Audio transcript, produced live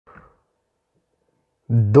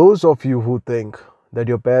Those of you who think that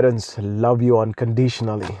your parents love you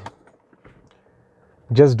unconditionally,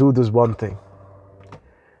 just do this one thing.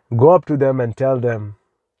 Go up to them and tell them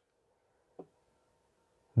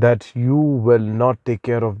that you will not take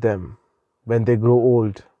care of them when they grow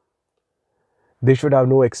old. They should have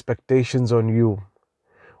no expectations on you.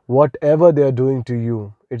 Whatever they are doing to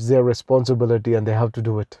you, it's their responsibility and they have to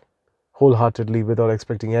do it wholeheartedly without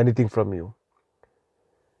expecting anything from you.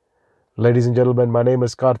 Ladies and gentlemen, my name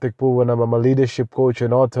is Karthik Poovanam. I'm a leadership coach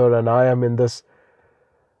and author, and I am in this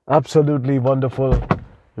absolutely wonderful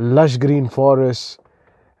lush green forest,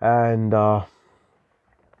 and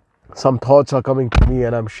some thoughts are coming to me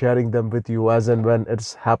and I'm sharing them with you as and when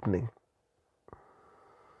it's happening.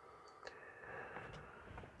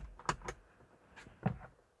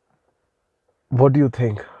 What do you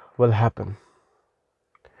think will happen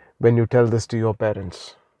when you tell this to your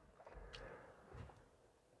parents?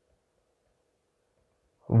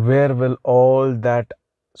 Where will all that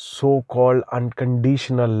so-called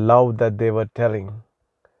unconditional love that they were telling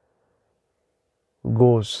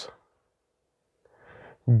goes?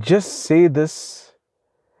 Just say this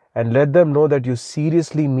and let them know that you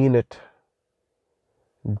seriously mean it.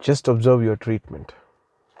 Just observe your treatment.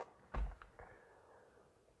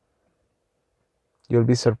 You'll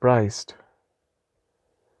be surprised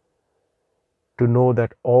to know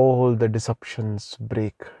that all the deceptions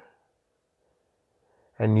break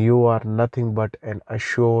and you are nothing but an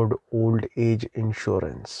assured old age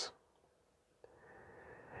insurance.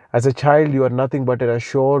 As a child, you are nothing but an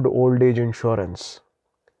assured old age insurance,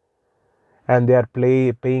 and they are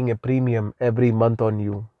paying a premium every month on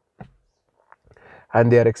you,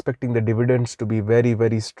 and they are expecting the dividends to be very,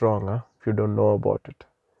 very strong, if you don't know about it.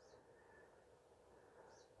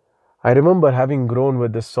 I remember having grown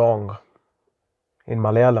with this song in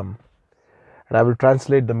Malayalam, and I will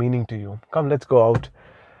translate the meaning to you. Come, let's go out.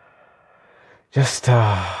 Just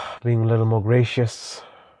being a little more gracious.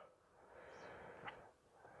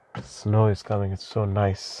 Snow is coming, it's so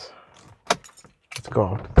nice. Let's go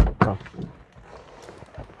out. Come.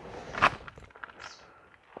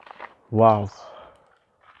 Wow.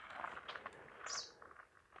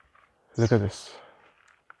 Look at this.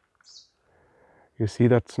 You see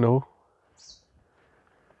that snow?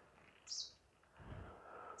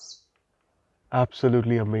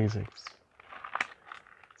 Absolutely amazing.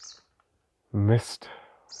 Mist.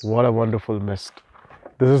 What a wonderful mist.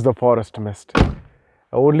 This is the forest mist.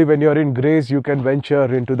 Only when you're in grace you can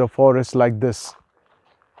venture into the forest like this.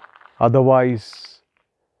 Otherwise,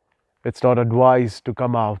 it's not advised to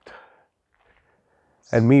come out.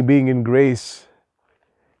 And me being in grace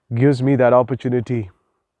gives me that opportunity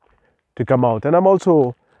to come out. And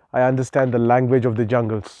I understand the language of the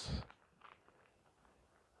jungles.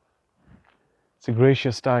 It's a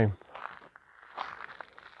gracious time.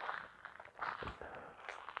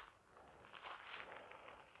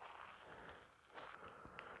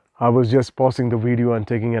 I was just pausing the video and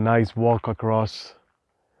taking a nice walk across.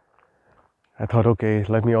 I thought, okay,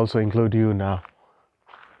 let me also include you now.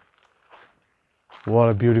 What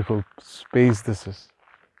a beautiful space this is.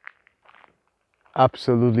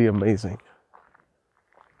 Absolutely amazing.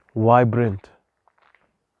 Vibrant,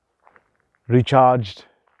 recharged,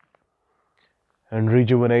 and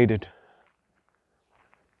rejuvenated.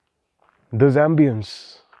 This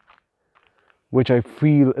ambience, which I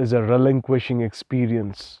feel is a relinquishing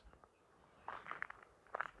experience,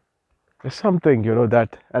 is something,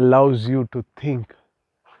 that allows you to think.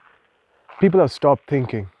 People have stopped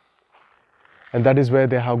thinking, and that is where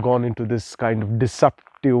they have gone into this kind of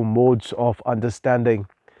deceptive modes of understanding,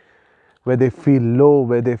 where they feel low,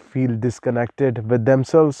 where they feel disconnected with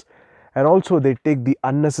themselves, and also they take the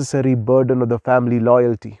unnecessary burden of the family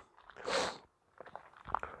loyalty.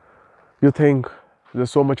 You think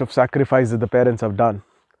there's so much of sacrifice that the parents have done,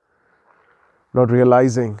 not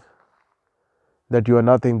realizing that you are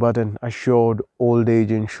nothing but an assured old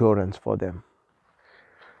age insurance for them.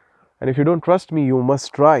 And if you don't trust me, you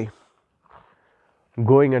must try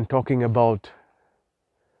going and talking about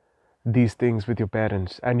these things with your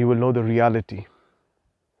parents, and you will know the reality.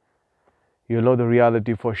 You'll know the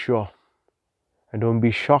reality for sure. And don't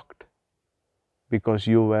be shocked, because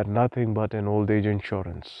you were nothing but an old age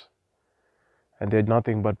insurance, and they're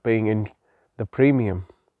nothing but paying in the premium.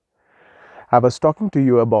 I was talking to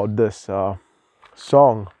you about this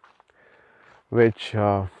song which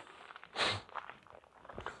I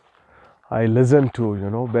listen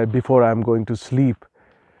to, before I'm going to sleep.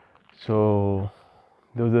 So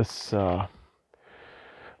there was this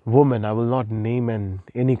woman. I will not name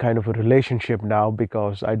any kind of a relationship now,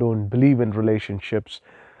 because I don't believe in relationships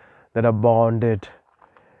that are bonded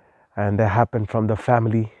and they happen from the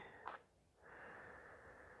family.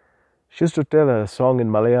 She used to tell a song in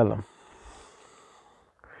Malayalam.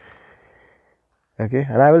 Okay,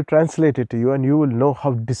 and I will translate it to you, and you will know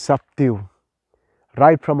how deceptive,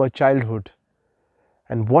 right from our childhood,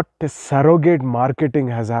 and what a surrogate marketing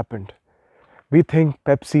has happened. We think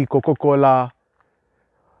Pepsi, Coca-Cola,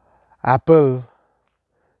 Apple,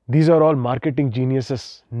 these are all marketing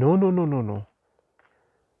geniuses. No, no, no, no, no.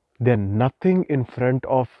 They're nothing in front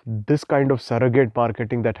of this kind of surrogate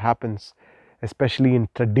marketing that happens, especially in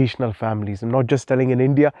traditional families. I'm not just telling in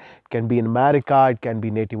India, it can be in America, it can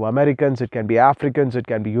be Native Americans, it can be Africans, it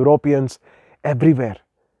can be Europeans, everywhere.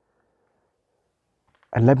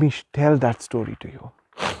 And let me tell that story to you.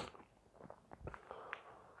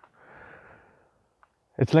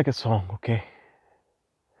 It's like a song, okay?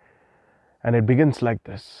 And it begins like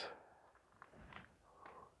this.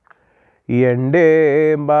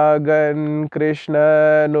 Yende Magan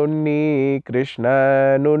Krishna Nunni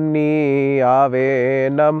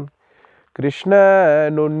Avenam Krishna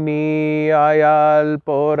Nunni Ayal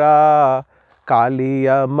Pora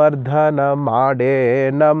Kaliya Mardhana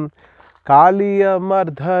Madenam Kaliya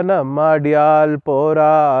Mardhana Madyal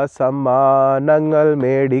Pora Sammanangal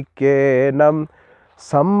Medikkenam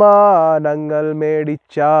Sammanangal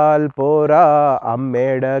Medichal Pora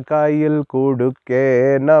Ammeda Kayil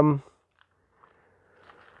Kudukkenam.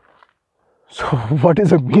 So what is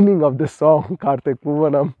the meaning of this song, Karthik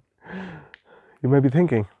Poovanam? You may be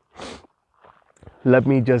thinking. Let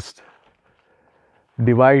me just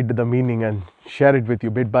divide the meaning and share it with you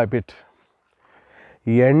bit by bit.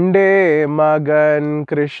 Yende Magan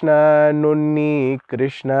Krishna Nunni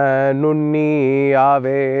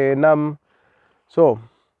Avenam. So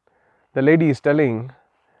the lady is telling,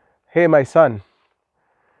 hey my son,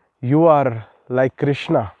 you are like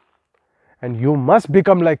Krishna and you must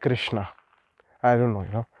become like Krishna. I don't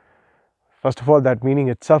know, First of all, that meaning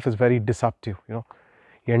itself is very deceptive,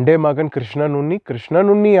 Yende Magan Krishna Nunni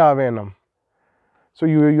Avenam. So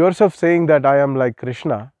you yourself saying that I am like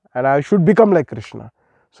Krishna and I should become like Krishna.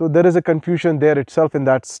 So there is a confusion there itself in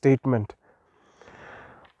that statement.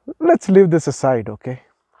 Let's leave this aside, okay?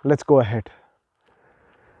 Let's go ahead.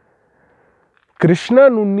 Krishna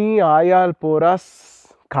Nunni Ayal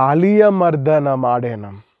Poras Kaliya Mardana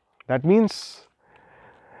Madenam. That means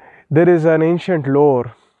there is an ancient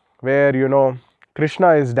lore where,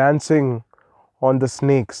 Krishna is dancing on the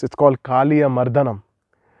snakes. It's called Kaliya Mardanam.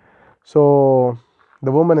 So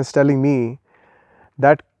the woman is telling me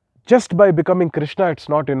that just by becoming Krishna, it's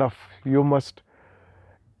not enough. You must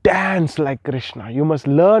dance like Krishna. You must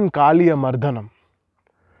learn Kaliya Mardanam.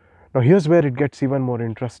 Now here's where it gets even more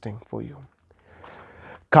interesting for you.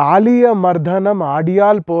 Kaliya Mardhanam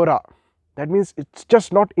Adiyal Pora. That means it's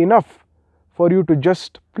just not enough for you to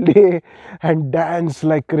just play and dance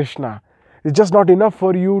like Krishna. It's just not enough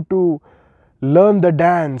for you to learn the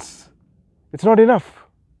dance. It's not enough.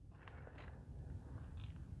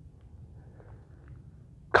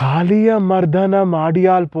 Kaliya Mardhanam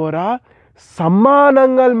Adiyal Pora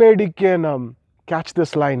Sammanangal Medikkenam. Catch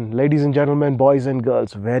this line, ladies and gentlemen, boys and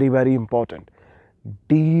girls, very, very important.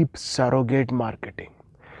 Deep surrogate marketing.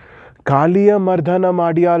 Kaliya Mardhanam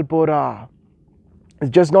Adiyal Pora. It's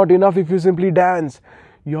just not enough if you simply dance.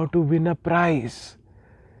 You have to win a prize.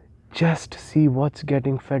 Just see what's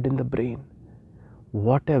getting fed in the brain.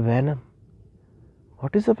 What a venom.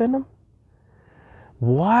 What is a venom?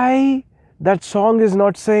 Why that song is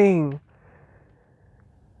not saying,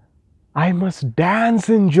 I must dance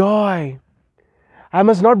in joy. I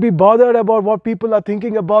must not be bothered about what people are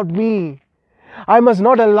thinking about me. I must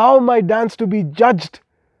not allow my dance to be judged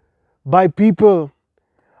by people.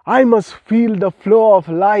 I must feel the flow of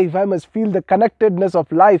life. I must feel the connectedness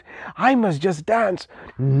of life. I must just dance.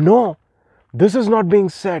 No, this is not being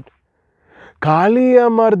said. Kaliya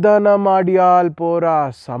Mardana Madiyal Pora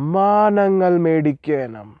Sammanangal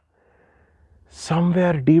Medikkenam.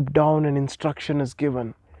 Somewhere deep down an instruction is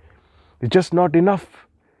given. It's just not enough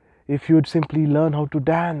if you'd simply learn how to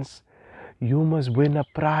dance. You must win a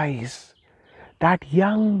prize. That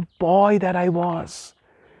young boy that I was,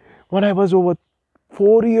 when I was over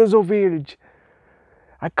 4 years of age,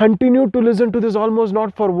 I continued to listen to this almost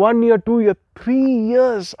not for 1 year, 2 years, 3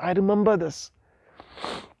 years. I remember this.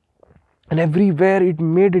 And everywhere it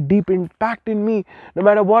made a deep impact in me. No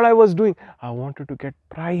matter what I was doing, I wanted to get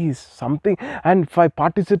prize, something. And if I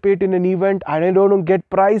participate in an event and I don't get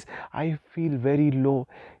prize, I feel very low.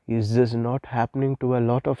 Is this not happening to a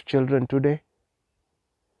lot of children today?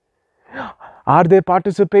 Are they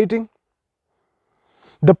participating?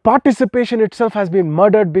 The participation itself has been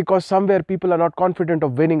murdered because somewhere people are not confident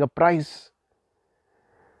of winning a prize.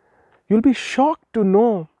 You'll be shocked to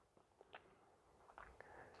know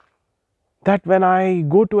That when I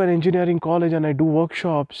go to an engineering college and I do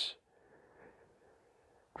workshops,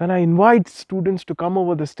 when I invite students to come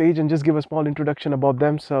over the stage and just give a small introduction about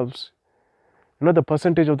themselves, the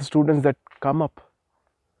percentage of the students that come up,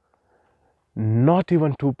 not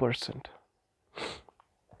even 2%.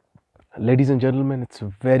 Ladies and gentlemen, it's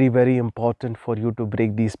very, very important for you to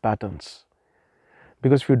break these patterns.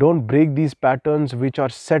 Because if you don't break these patterns which are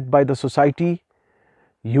set by the society,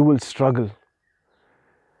 you will struggle.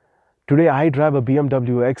 Today I drive a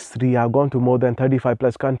BMW X3. I've gone to more than 35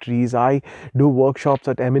 plus countries. I do workshops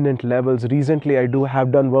at eminent levels. Recently I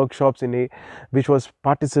have done workshops which was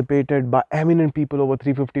participated by eminent people over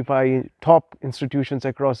 355 top institutions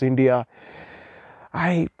across India.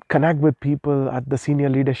 I connect with people at the senior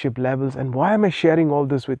leadership levels. And why am I sharing all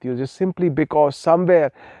this with you? Just simply because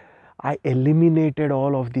somewhere I eliminated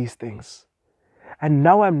all of these things. And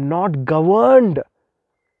now I'm not governed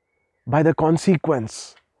by the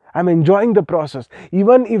consequence. I'm enjoying the process.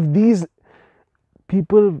 Even if these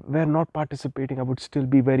people were not participating, I would still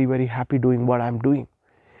be very, very happy doing what I'm doing.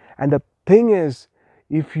 And the thing is,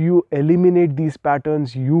 if you eliminate these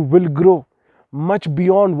patterns, you will grow much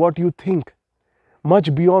beyond what you think,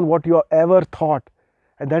 much beyond what you ever thought.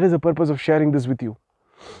 And that is the purpose of sharing this with you.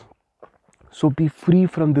 So be free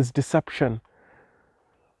from this deception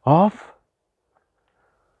of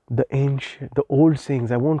the old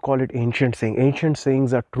sayings. I won't call it ancient saying. Ancient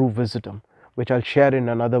sayings are true wisdom, which I'll share in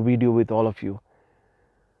another video with all of you.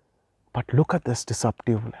 But look at this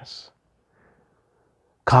disruptiveness.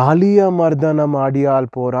 Kaliya mardanam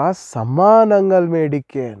adiyal pora samanangal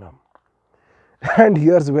medikenam. And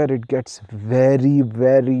here's where it gets very,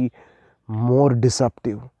 very more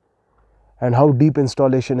disruptive. And how deep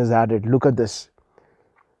installation is added. Look at this.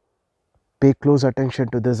 Pay close attention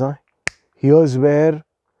to this. Here's where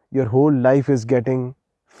your whole life is getting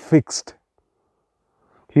fixed.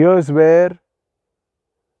 Here's where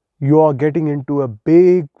you are getting into a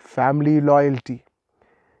big family loyalty.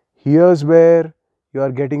 Here's where you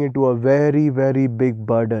are getting into a very, very big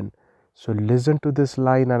burden. So listen to this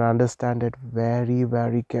line and understand it very,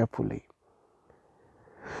 very carefully.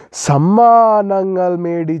 Sammanangal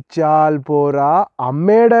medichal pora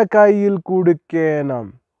ammeda kayil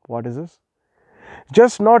kudukkenam. What is this?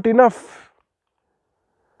 Just not enough.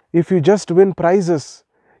 If you just win prizes,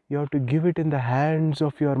 you have to give it in the hands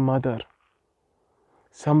of your mother.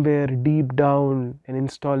 Somewhere deep down an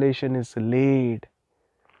installation is laid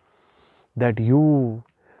that you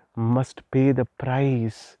must pay the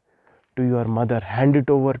price to your mother. Hand it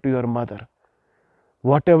over to your mother.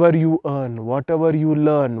 Whatever you earn, whatever you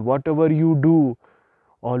learn, whatever you do,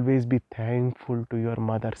 always be thankful to your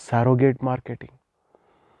mother. Surrogate marketing.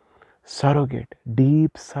 Surrogate,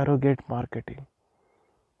 deep surrogate marketing.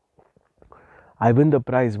 I win the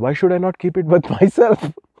prize. Why should I not keep it with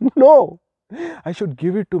myself? No, I should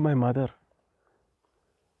give it to my mother.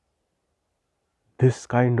 This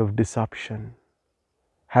kind of deception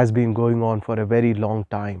has been going on for a very long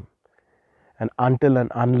time. And until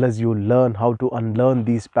and unless you learn how to unlearn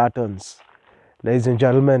these patterns, ladies and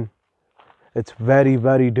gentlemen, it's very,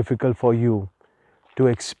 very difficult for you to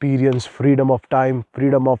experience freedom of time,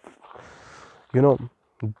 freedom of,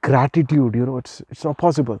 gratitude. It's not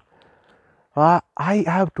possible. I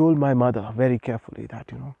have told my mother very carefully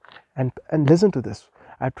that, and listen to this.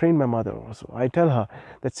 I trained my mother also. I tell her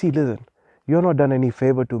that, see, listen, you're not done any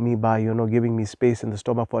favor to me by, giving me space in the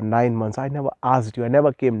stomach for 9 months. I never asked you. I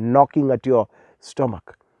never came knocking at your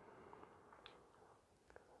stomach.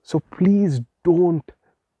 So please don't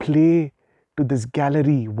play to this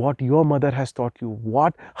gallery what your mother has taught you,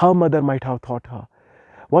 what her mother might have taught her,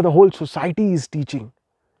 what the whole society is teaching.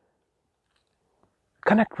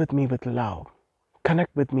 Connect with me with love.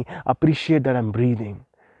 Connect with me. Appreciate that I'm breathing.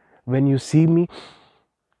 When you see me,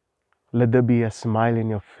 let there be a smile in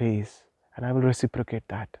your face, and I will reciprocate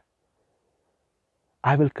that.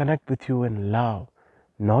 I will connect with you in love,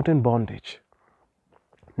 not in bondage,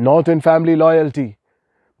 not in family loyalty,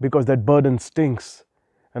 because that burden stinks.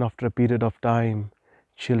 And after a period of time,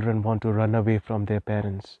 children want to run away from their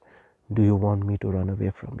parents. Do you want me to run away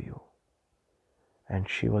from you? And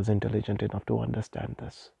she was intelligent enough to understand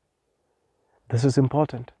this. This is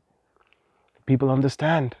important. People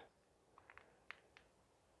understand.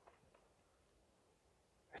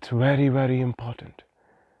 It's very, very important.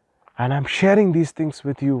 And I'm sharing these things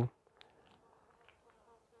with you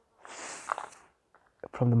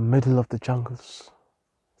from the middle of the jungles.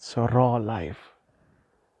 It's a raw life.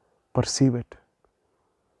 Perceive it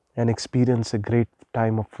and experience a great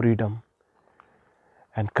time of freedom.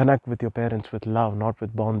 And connect with your parents with love, not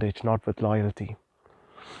with bondage, not with loyalty.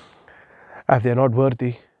 If they're not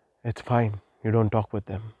worthy, it's fine. You don't talk with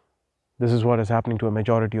them. This is what is happening to a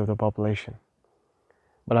majority of the population.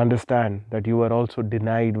 But understand that you are also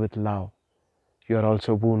denied with love. You are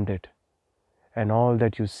also wounded. And all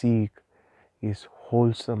that you seek is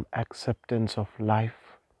wholesome acceptance of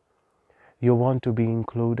life. You want to be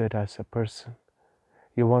included as a person.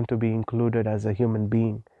 You want to be included as a human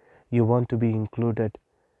being. You want to be included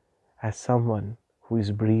as someone who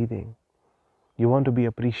is breathing. You want to be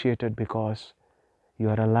appreciated because you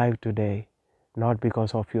are alive today, not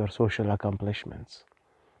because of your social accomplishments.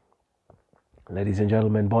 Ladies and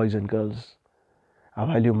gentlemen, boys and girls, I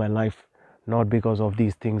value my life not because of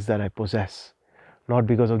these things that I possess, not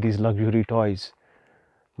because of these luxury toys,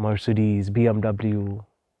 Mercedes, BMW,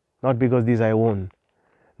 not because these I own,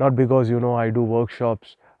 not because, I do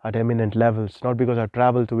workshops at eminent levels, not because I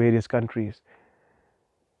travel to various countries.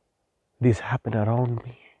 These happen around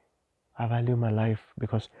me. I value my life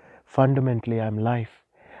because fundamentally I'm life.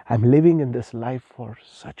 I'm living in this life for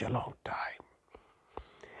such a long time.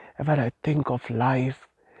 And when I think of life,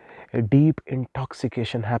 a deep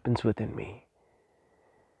intoxication happens within me.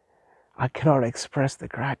 I cannot express the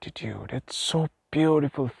gratitude. It's so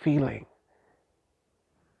beautiful feeling.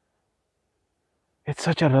 It's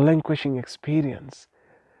such a relinquishing experience.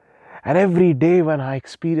 And every day when I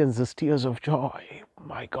experience these tears of joy,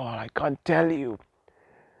 my God, I can't tell you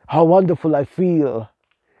how wonderful I feel,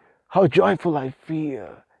 how joyful I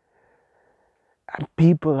feel. And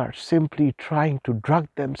people are simply trying to drug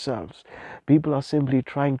themselves. People are simply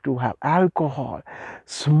trying to have alcohol,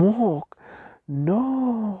 smoke.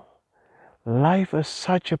 No. Life is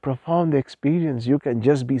such a profound experience. You can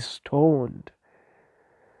just be stoned.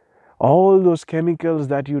 All those chemicals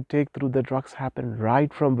that you take through the drugs happen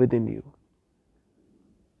right from within you.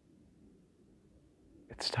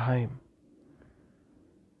 It's time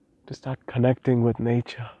to start connecting with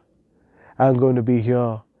nature. I'm going to be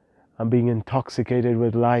here. I'm being intoxicated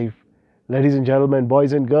with life. Ladies and gentlemen,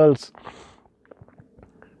 boys and girls,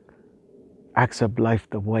 accept life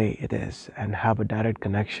the way it is and have a direct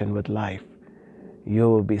connection with life. You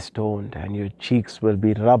will be stoned and your cheeks will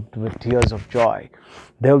be rubbed with tears of joy.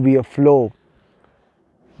 There will be a flow.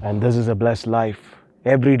 And this is a blessed life.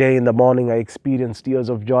 Every day in the morning I experience tears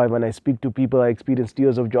of joy. When I speak to people, I experience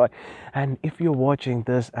tears of joy. And if you're watching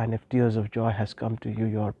this and if tears of joy has come to you,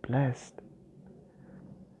 you're blessed.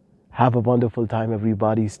 Have a wonderful time,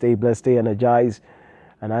 everybody. Stay blessed, stay energized.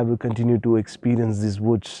 And I will continue to experience these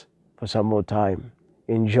woods for some more time.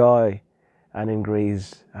 In joy and in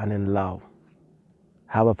grace and in love.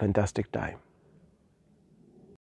 Have a fantastic time.